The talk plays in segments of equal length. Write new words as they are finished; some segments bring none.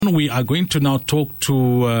We are going to now talk to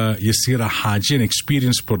Yasira Haji, an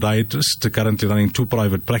experienced podiatrist, currently running 2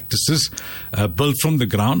 private practices, built from the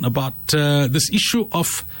ground, about this issue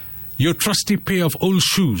of your trusty pair of old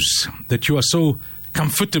shoes that you are so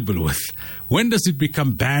comfortable with. When does it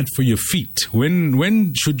become bad for your feet?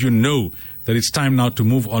 When should you know that it's time now to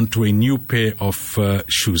move on to a new pair of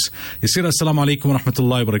shoes? Yasira, assalamu alaikum wa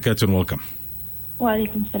rahmatullahi wa barakatuh, and welcome. Wa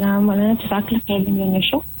alaikum salam wa rahmatullahi wa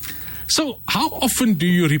barakatuh. So how often do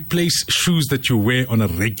you replace shoes that you wear on a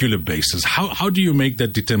regular basis? How do you make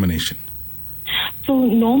that determination? So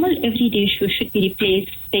normal everyday shoes should be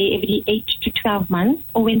replaced, say, every 8 to 12 months,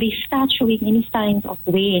 or when they start showing any signs of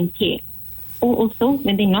wear and tear. Or also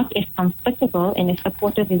when they're not as comfortable and as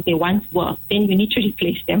supportive as they once were, then you need to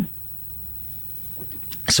replace them.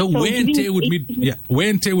 So wear and tear would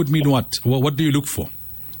mean what? What do you look for?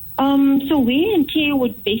 So wear and tear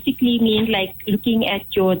would basically mean like looking at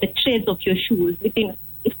the treads of your shoes.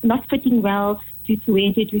 If not fitting well due to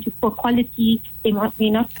wear, due to poor quality, they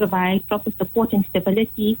may not provide proper support and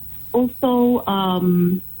stability. Also,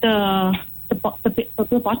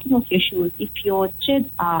 the bottom of your shoes, if your treads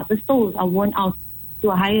the soles are worn out,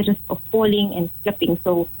 to a higher risk of falling and slipping.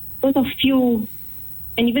 So those are few,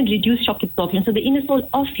 and even reduced shock absorption. So the inner sole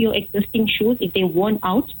of your existing shoes, if they're worn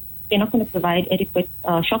out, they're not going to provide adequate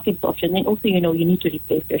shock absorption. And also, you need to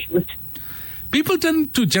replace your shoes. People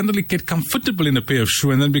tend to generally get comfortable in a pair of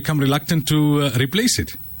shoes and then become reluctant to replace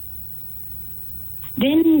it.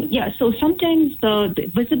 Then, so sometimes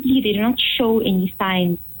visibly they do not show any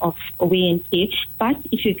signs of wear and tear. But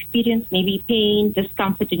if you experience maybe pain,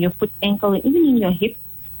 discomfort in your foot, ankle, and even in your hip,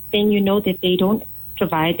 then you know that they don't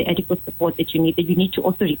provide the adequate support that you need, that you need to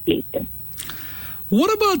also replace them. What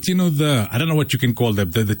about, I don't know what you can call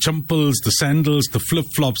them, the champals, the sandals, the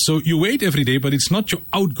flip-flops. So you wear it every day, but it's not your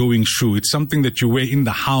outgoing shoe. It's something that you wear in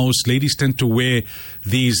the house. Ladies tend to wear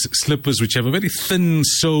these slippers, which have a very thin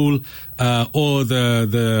sole, or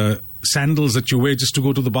the sandals that you wear just to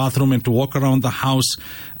go to the bathroom and to walk around the house.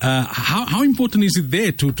 How important is it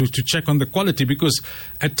there to check on the quality? Because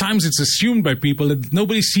at times it's assumed by people that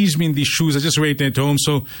nobody sees me in these shoes. I just wear it at home.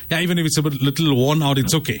 So, even if it's a little worn out,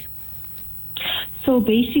 it's okay. So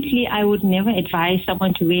basically, I would never advise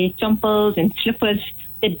someone to wear champals and slippers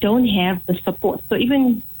that don't have the support. So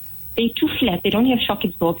even they're too flat, they don't have shock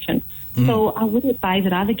absorption. So I would advise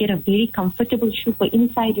rather get a very comfortable shoe for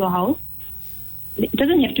inside your house. It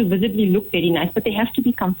doesn't have to visibly look very nice, but they have to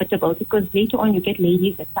be comfortable, because later on you get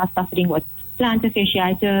ladies that start suffering with plantar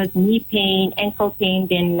fasciitis, knee pain, ankle pain.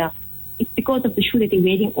 Then it's because of the shoe that they're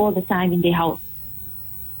wearing all the time in their house.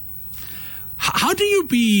 How do you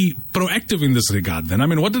be proactive in this regard then? I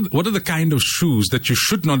mean, what are the kind of shoes that you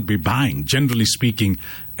should not be buying, generally speaking?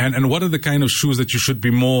 And what are the kind of shoes that you should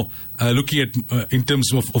be more looking at in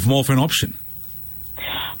terms of more of an option?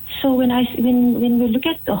 So when we look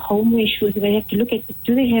at the homeware shoes, we have to look at,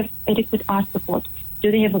 do they have adequate arch support?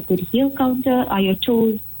 Do they have a good heel counter? Are your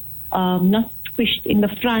toes not squished in the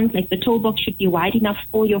front? Like the toe box should be wide enough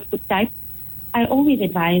for your foot type. I always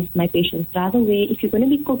advise my patients, rather wear, if you're going to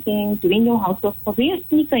be cooking, doing your housework, wear a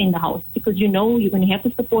sneaker in the house, because you're going to have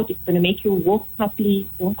the support. It's going to make you walk properly,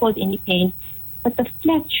 won't cause any pain. But the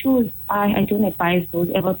flat shoes, I don't advise those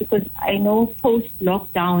ever, because I know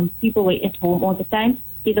post-lockdown, people were at home all the time,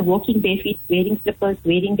 either walking barefoot, wearing slippers,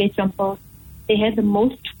 wearing their jumpers. They had the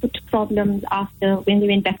most foot problems after when they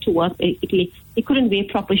went back to work, basically. They couldn't wear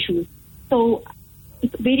proper shoes. So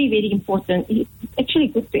it's very, very important. It's actually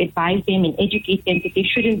good to advise them and educate them that they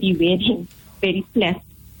shouldn't be wearing very flat,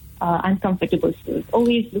 uncomfortable shoes.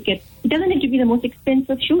 Always look at, it doesn't have to be the most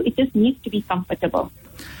expensive shoe, it just needs to be comfortable.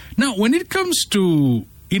 Now, when it comes to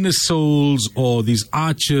inner soles or these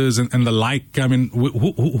arches and the like, I mean,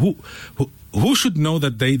 who should know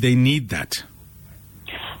that they need that?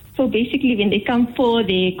 So basically, when they come for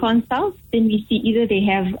the consult, then we see either they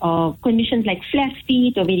have conditions like flat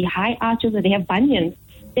feet or very high arches, or they have bunions.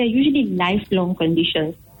 They're usually lifelong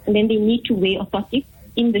conditions. And then they need to wear orthotics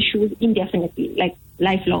in the shoes indefinitely, like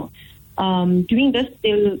lifelong. Doing this,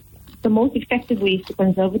 the most effective way is to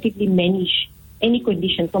conservatively manage any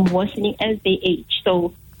condition from worsening as they age.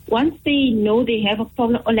 So once they know they have a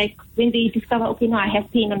problem, or like when they discover, okay, no, I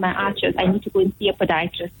have pain on my arches, I need to go and see a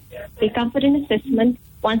podiatrist. They come for an assessment.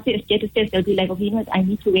 Once they get assessed, they'll be like, okay, I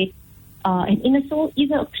need to wear an inner sole,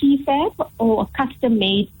 either a prefab or a custom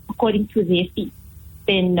made according to their feet.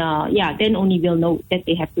 Then, then only we'll know that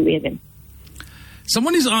they have to wear them.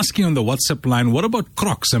 Someone is asking on the WhatsApp line, what about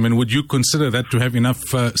Crocs? I mean, would you consider that to have enough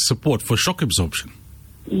support for shock absorption?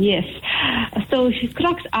 Yes. So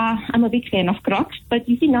Crocs I'm a big fan of Crocs, but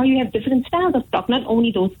you see now you have different styles of Crocs, not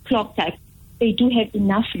only those clog types. They do have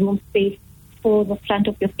enough room space for the front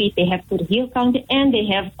of your feet. They have good heel counter and they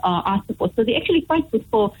have arch support. So they're actually quite good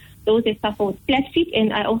for those that suffer with flat feet.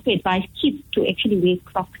 And I also advise kids to actually wear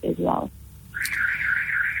Crocs as well.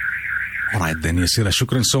 All right then, Yaseera,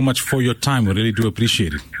 shukran so much for your time. We really do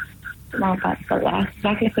appreciate it. Assalamu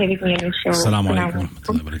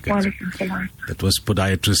alaikum. That was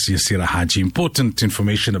podiatrist Yaseera Haji. Important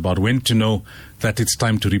information about when to know that it's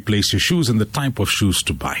time to replace your shoes and the type of shoes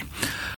to buy.